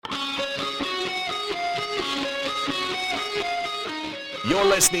You're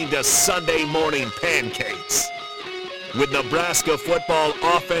listening to Sunday Morning Pancakes with Nebraska football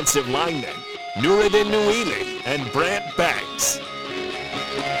offensive linemen Nuruddin Nuili and Brant Banks.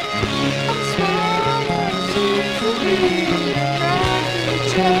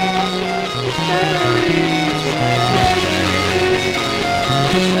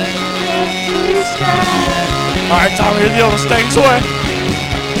 All right, Tommy, hit the old Stakes way.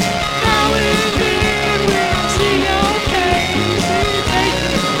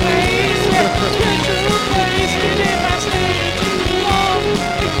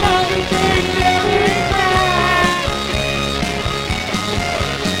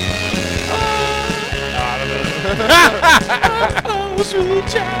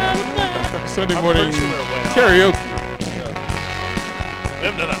 Sunday morning karaoke. We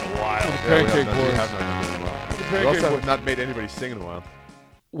haven't done that in a while. Pancake We Boys. have not done that in a while. We Pancake also Boys. have not made anybody sing in a while.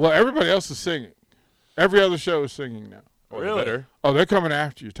 Well, everybody else is singing. Every other show is singing now. Really? Better. Oh, they're coming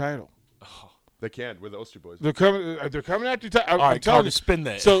after your title. They can't. We're the Oster Boys. They're coming after your title. All I'm right, telling hard you. to spin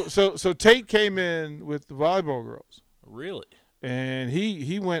that. So Tate came in with the volleyball girls, Really? and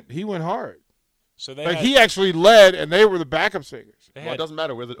he went hard. So they Like had, he actually led, and they were the backup singers. they Well, it had, doesn't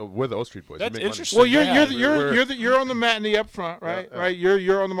matter. We're the O Street Boys. That's We make money. interesting. Well, Yeah, you're on the matinee up front, right? Yeah. Right.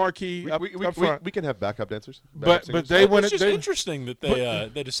 You're on the marquee up front. We can have backup dancers. But Backup they singers. went. it's just They, interesting that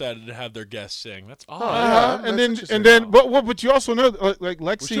they decided to have their guests sing. That's odd. yeah, and that's then but you also know like We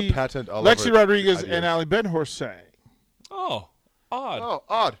should Lexi patent all Lexi of our Rodriguez ideas. and Allie Benhorst sang. Oh, odd. Oh,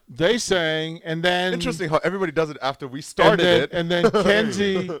 odd. They sang, and then Interesting how everybody does it after we started it. and then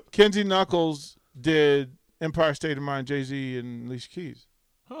Kenzie Knuckles did Empire State of Mind, Jay-Z and Alicia Keys.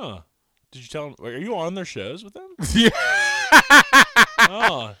 Huh. Did you tell them? Are you on their shows with them? Yeah.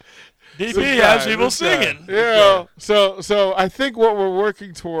 Oh. DP This has guy, people this guy. singing. Yeah. So I think what we're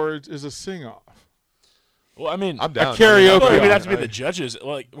working towards is a sing-off. Well, I mean, I'm down. A karaoke. I feel like we'd Yeah. have to be the judges.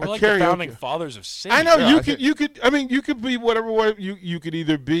 Like we're A like karaoke. the founding fathers of singing. I know Yeah, you could be whatever way you could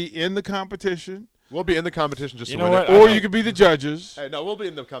either be in the competition We'll be in the competition just You to know win what? it. or you could be the judges. Hey, no, we'll be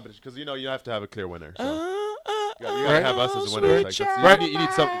in the competition because you have to have a clear winner. So. You Right. gotta have us as a winner. Right. Like, that's-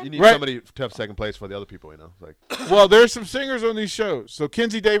 Right. You need Right. somebody to have second place for the other people. Like Well, there's some singers on these shows. So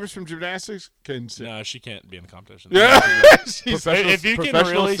Kenzie Davis from gymnastics can sing. No, she can't be in the competition. Yeah. She's- If you can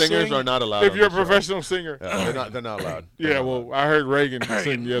professional really singers sing, are not allowed. if on you're a the show. professional singer. Yeah, they're not allowed. They're Yeah, not well, allowed. I heard Reagan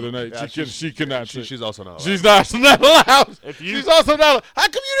sing the other night. Yeah, she cannot sing. she's also not allowed. She's not allowed. If you- She's also not allowed. How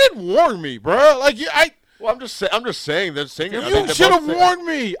come you didn't warn me, bro? Like Well, I'm just saying they're singing. you should have warned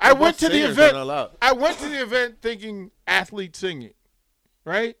me. I went to the They're event. not allowed. I went to the event thinking athlete singing,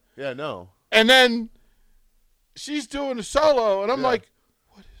 right? Yeah, no. And then she's doing a solo, and I'm Yeah. like,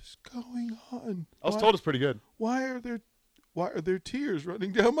 "What is going on? I was told it's pretty good. Why are there tears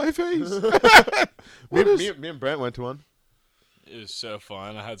running down my face?" Me and Brent went to one. it was so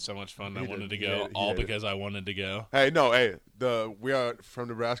fun. I had so much fun. I He wanted to did. go He all did. because I wanted to go. Hey, we are from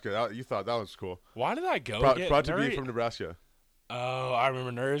Nebraska. You thought that was cool. Why did I go? Proud get to be Nuri? from Nebraska. Oh, I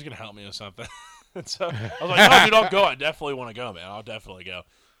remember Nuri was gonna help me with something. So I was like, "No, dude, I'll go. I definitely want to go, man. I'll definitely go."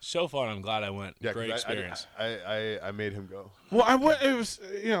 So fun. I'm glad I went. Yeah, 'cause Great experience. I made him go. Well, I went. It was,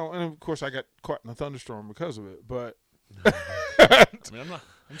 and of course I got caught in a thunderstorm because of it. But I mean, I'm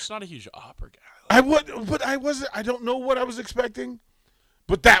just not a huge opera guy. I wasn't. I don't know what I was expecting,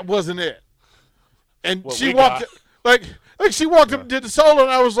 but that wasn't it. And What she we walked got- like she walked up and did the solo,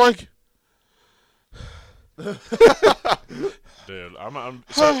 and I was like, Dude,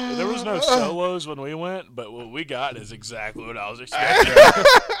 so there was no solos when we went, but what we got is exactly what I was expecting.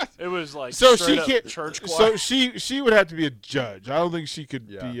 It was like so straight she up can't. church So choir. she would have to be a judge. I don't think she could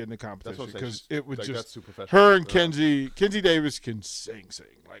Yeah. be in the That's what competition I'm saying. because She's- it would like, just that's too professional. her and Kenzie Davis can sing.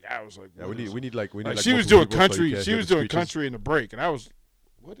 Like I was like, Yeah, what we is- need like, like she was multiple doing people so you country. can't She hear was the doing speeches. country in the break, and I was,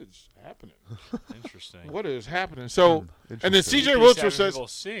 what is happening? Interesting. What is happening? So, and then Interesting. CJ These Wilcher having says, people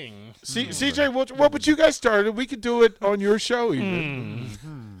sing. CJ Wilcher, well, but you guys started. We could do it on your show even.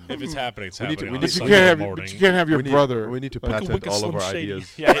 If it's happening, it's We need to- happening. we on need But to- you Sunday can't have, morning. but you can't have your brother. We need to like, patent all of our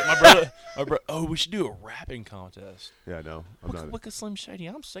ideas. Yeah, my brother. Oh, we should do a rapping contest. Yeah, no, I'm not. Look at Slim Shady.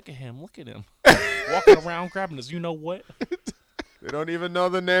 I'm sick of him. Look at him walking around grabbing his. You know what, They don't even know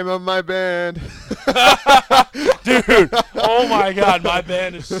the name of my band. dude? Oh my God, my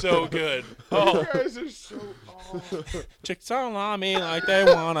band is so good. Oh, You guys are so chicks all on me like they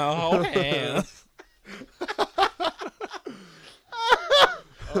wanna hold hands.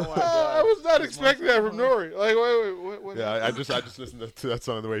 I was not expecting that from Nori. Like, wait. What Yeah, I just listened to that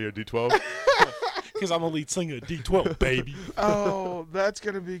song on the way here, D12. Because I'm a lead singer of D12, baby. Oh, that's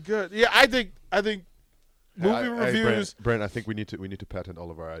gonna be good. Yeah, I think movie reviews. Brent, I think we need to patent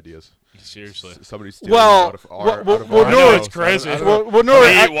all of our ideas. Seriously. Somebody's stealing Well, out of our. well, out of well, our no, I know it's it's crazy. I don't Well, know. well, no,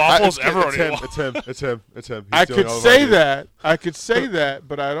 I eat waffles. It's Everyone him. eat waffles. It's him. It's him. I He's stealing could all of our say ideas. that. I could say that,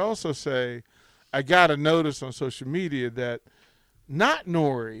 but I'd also say I got a notice on social media that not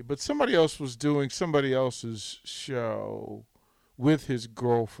Nori, but somebody else was doing somebody else's show with his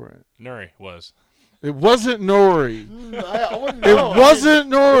girlfriend. Nuri was. It wasn't Nori. I wouldn't It know.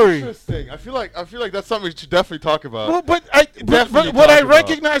 wasn't Nori. Interesting. I feel like that's something we should definitely talk about. Well, but Definitely what I talk about.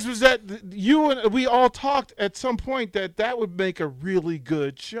 recognized was that you and we all talked at some point that would make a really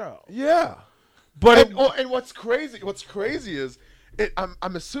good show. Yeah. But And what's crazy is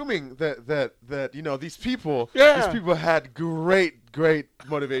I'm assuming that these people had great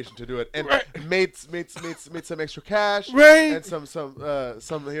motivation to do it and made some extra cash Right. and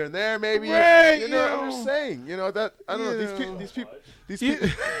some here and there maybe. Right, I'm just saying that I don't know these people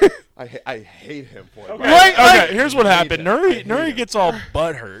I hate him for it. Right, Okay, here's what happened. I hate Nuri him. gets all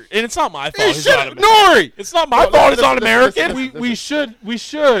butthurt, and it's not my fault. Hey, He's shut not up, American. Nori. It's not my fault. He's not American. We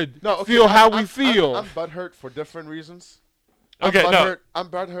should No, okay, feel how we I'm feel. I'm butthurt for different reasons. Okay, no. I'm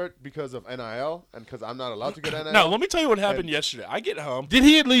butthurt because of NIL and because I'm not allowed to get NIL. No, let me tell you what happened yesterday. I get home. Did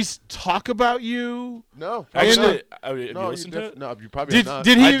he at least talk about you? No. Actually, have you No, listened to it? No, you probably have Did not.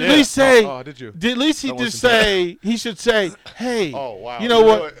 did he I at did. least say? Oh, did you? Did at least he Don't just listen to say? He should say, "Hey, Oh, wow. you know You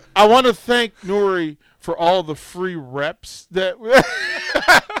know what? what? I want to thank Nuri for all the free reps that."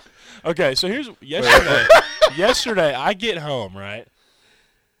 Okay, so here's yesterday. Yesterday, I get home, right?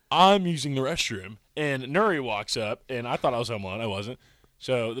 I'm using the restroom, and Nuri walks up, and I thought I was home alone. I wasn't.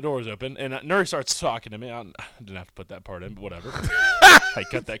 So the door was open, and Nuri starts talking to me. I didn't have to put that part in, but whatever. I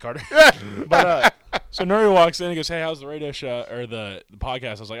cut that, Carter. But so Nuri walks in and goes, "Hey, how's the radio show or the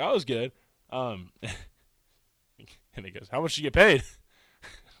podcast?" I was like, "Oh, it was good." And he goes, "How much did you get paid?"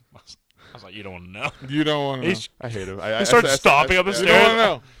 I was like, "You don't want to know." You don't want to know. I hate him. He starts stomping up the You stairs. don't want to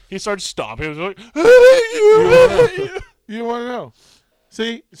know. He starts stomping. He was like, "I hate you, I hate you." You don't want to know.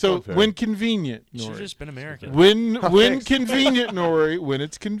 See, so Unfair. when convenient, Should have Nori. just been American. When Thanks. convenient, Nori. When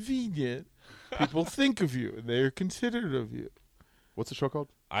it's convenient, people think of you and they're considerate of you. What's the show called?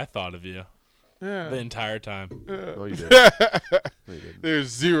 I thought of you Yeah. the entire time. No, you didn't. No, you didn't. There's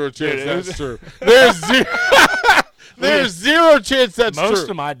zero chance Dude, that's true. There's zero chance that's Most true.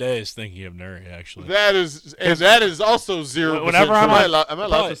 of my day is thinking of Nuri, actually. That is also 0%. Whenever I'm Am I on- allowed,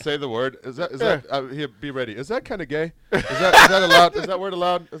 Probably. to say the word? Is that here? Be ready. Is that kind of gay? Is that allowed? Is that word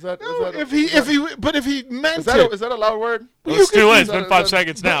allowed? Is that if he meant is that it, is that a loud word? Well, it's too late. It's is been that- 5 is that-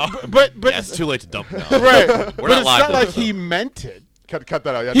 seconds now. but Yeah, it's too late to dump now. right. We're but not it's live not though, like so. he meant it. Cut that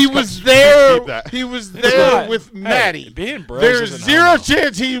out. Yeah, He just was keep there. that. He was there not. with Hey, Maddie. being bros There's isn't zero homo.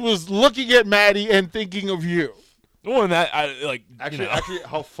 chance he was looking at Maddie and thinking of you. Well, and that, I like, Actually, you know.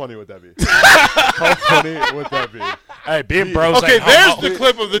 how funny would that be? How funny would that be? Hey, being bros Okay, ain't there's homo. the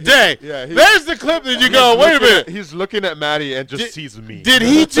clip of the day. Yeah, there's the clip that you go, wait a minute. He's looking at Maddie and just sees me. Did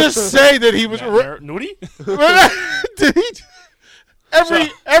he just say that he was? Nudie? Did he?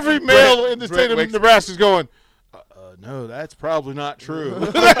 Every male in the state of wakes- Nebraska is going. No, that's probably not true.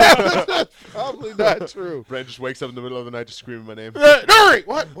 That's probably not true. Brent just wakes up in the middle of the night just screaming my name. Nuri,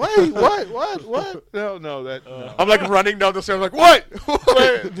 what? Wait, what? No, that. No. I'm like running down the stairs like, what?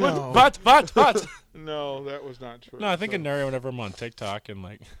 Wait, no. What? No, that was not true. No, I think of Nuri whenever I'm on TikTok and,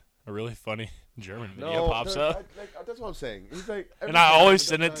 like, a really funny German video pops no, up. that's what I'm saying. He's like, And I always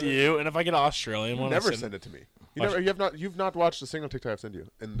send it to you, and if I get an Australian one, Never I send it to me. Watch- You've not watched a single TikTok I've sent you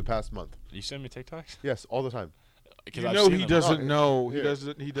in the past month. You send me TikToks? Yes, all the time. Because You I've know seen he them. doesn't No, know. He here.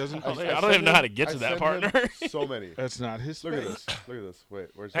 doesn't. He doesn't. I don't even know how to get to that partner. So many. That's not his space. Look at this. Look at this. Wait,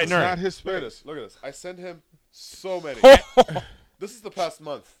 where's Hey, this? nerd. Not his Look at space. this. Look at this. I send him so many. Oh. This is the past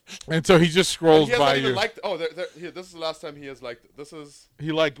month. And so he just scrolls He has by not even you. liked. Oh, here. This is the last time he has liked. This is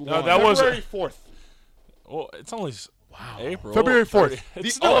He liked one. that was- February 4th. Well, it's only April. February 4th.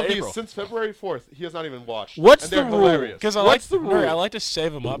 It's still All of April. these since February 4th, he has not even watched. What's And they're the rule? hilarious. Because I What's like the rule? I like to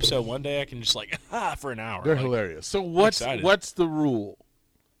save them up so one day I can just like for an hour. They're like, hilarious. So what's excited. the rule?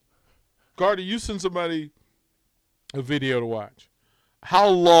 Carter, you send somebody a video to watch. How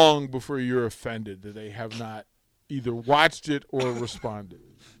long before you're offended that they have not either watched it or responded?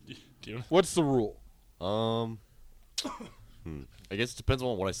 Do you- What's the rule? I guess it depends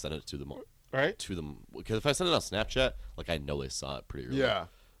on what I send it to them. Right? Because if I send it on Snapchat, like I know they saw it pretty early. Yeah.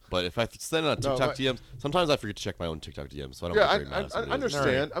 But if I send it on No, TikTok but- DMs, sometimes I forget to check my own TikTok DMs, so I don't Yeah, get very I mad. if somebody doesn't.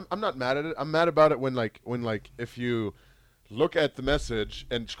 understand. I'm not mad at it. I'm mad about it when if you look at the message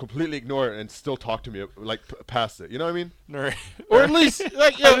and completely ignore it and still talk to me like past it. You know what I mean? Nerd. Or at least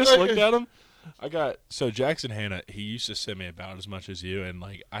like I just looked at him. So Jackson Hanna, he used to send me about as much as you, and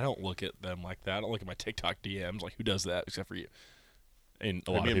like I don't look at them like that. I don't look at my TikTok DMs. Like, who does that except for you? And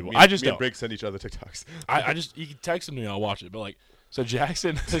a lot of people. I just me don't. and Briggs send each other TikToks. I just you can text them to me, I'll watch it. But like, so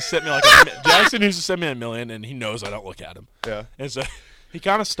Jackson has sent me Jackson used to send me a million, and he knows I don't look at him. Yeah. And so he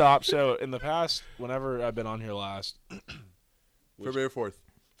kind of stopped. So in the past, whenever I've been on here last, February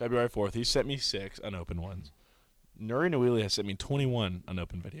 4th, he sent me 6 unopened ones. Nuri Nawili has sent me 21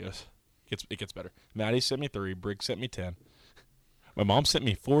 unopened videos. It gets better. Maddie sent me 3. Briggs sent me 10. My mom sent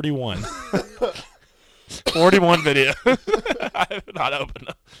me 41. 41 videos. I have not opened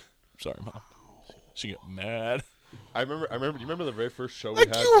them. Sorry, Mom. She get mad. I remember. Do you remember the very first show we Like,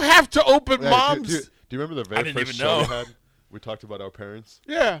 had? you have to open moms. Do you remember the I very didn't first even show know. we had? We talked about our parents.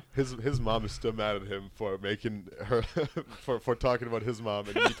 Yeah. His mom is still mad at him for making her for talking about his mom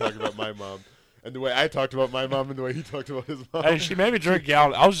and me talking about my mom. And the way I talked about my mom and the way he talked about his mom. Hey, she made me drink a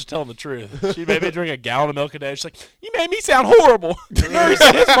gallon. I was just telling the truth. She made me drink a gallon of milk a day. She's like, "You made me sound horrible." Nuri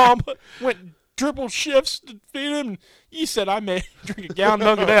said his mom went triple shifts to feed him. You said I made drink a gallon of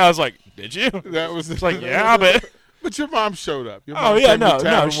milk a day. I was like, "Did you?" That was It's like, yeah, but But your mom showed up. Your Oh, mom yeah, came to no,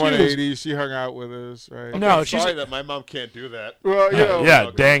 Tavern she was- 180. She hung out with us, right? no, I'm she's sorry that my mom can't do that. Well, you know, yeah,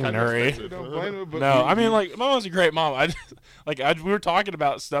 It's dang, kind of Nuri. expensive. don't blame her, but No, you- I mean, you- like, my mom's a great mom. We were talking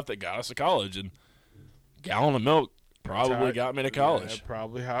about stuff that got us to college, and a gallon of milk probably got me to college. Yeah,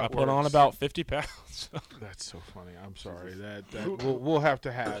 probably how I it put on works. about 50 pounds. That's so funny. I'm sorry. That we'll have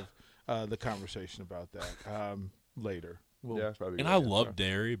to have the conversation about that later. Yeah, probably. And good, I yeah. love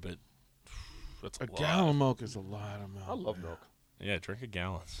dairy, but that's a A lot. gallon of milk is a lot of milk. I love milk. Yeah, drink a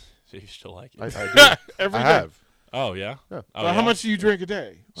gallon. So you still like it. I do. Every I day. have. Oh, yeah? Yeah. Oh, Well, yeah? how much do you drink a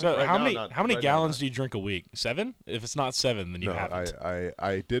day? So Right how now, many not- how many right now, gallons not. do you drink a week? 7? If it's not 7, then you No, haven't.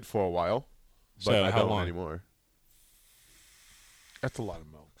 I did for a while, but So I how don't long? anymore. That's a lot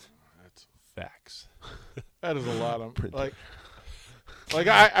of milk. Facts. That is a lot of like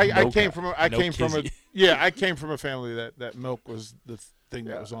I No came cap. from a, No kizzy. I came from a family that milk was the thing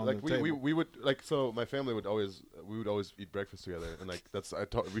that was on like the we table. would like so my family would always eat breakfast together and like that's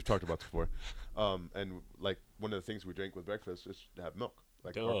we've talked about this before, and like one of the things we drink with breakfast is to have milk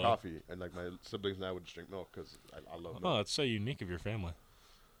or Duh. coffee, and like my siblings and I would just drink milk because I love Oh, milk. that's so unique of your family.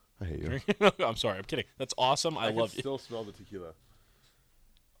 I hate you. Drinking milk? I'm sorry. I'm kidding. That's awesome. I can love you. still smell the tequila.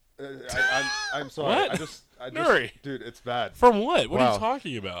 I'm sorry. What? I just Nuri. dude, it's bad. From what? What are Wow. you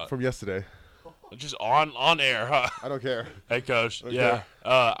talking about? From yesterday. Just on air, huh? I don't care. Hey, Coach. Okay. Yeah.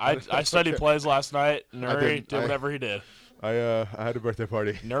 I studied Okay. plays last night. Nuri didn't. did whatever he did. I had a birthday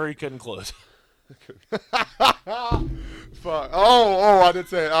party. Nuri couldn't close. Fuck. Oh, I did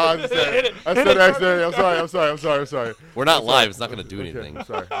say it. I did say it. I said it accidentally. I'm sorry. We're not live. It's not going to do Okay, anything. I'm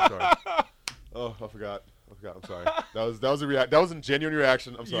sorry. Oh, I forgot. I'm sorry. That was a that was a genuine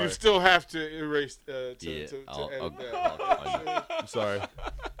reaction. I'm sorry. You still have to erase Yeah, to I'll edit that. find I'm sorry.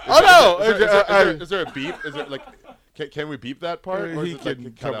 Oh no! Is there a beep? Is there like can we beep that part? Or He is it like can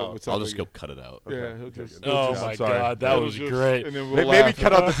cut come up out? with I'll something. just go cut it out. Yeah, Okay. he'll just. Oh, he'll just- my I'm sorry. God. That he'll was just- great. And then we'll Maybe laugh.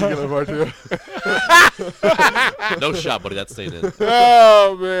 cut out the tequila part too. No shot, buddy. That's staying in.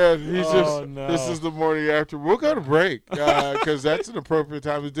 Oh man, he's Oh, just. no. This is the morning after. We'll go to break because that's an appropriate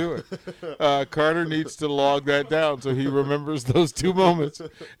time to do it. Carter needs to log that down so he remembers those 2 moments, and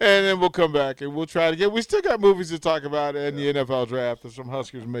then we'll come back and we'll try to get. We still got movies to talk about and the NFL draft and some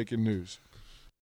Huskers making news.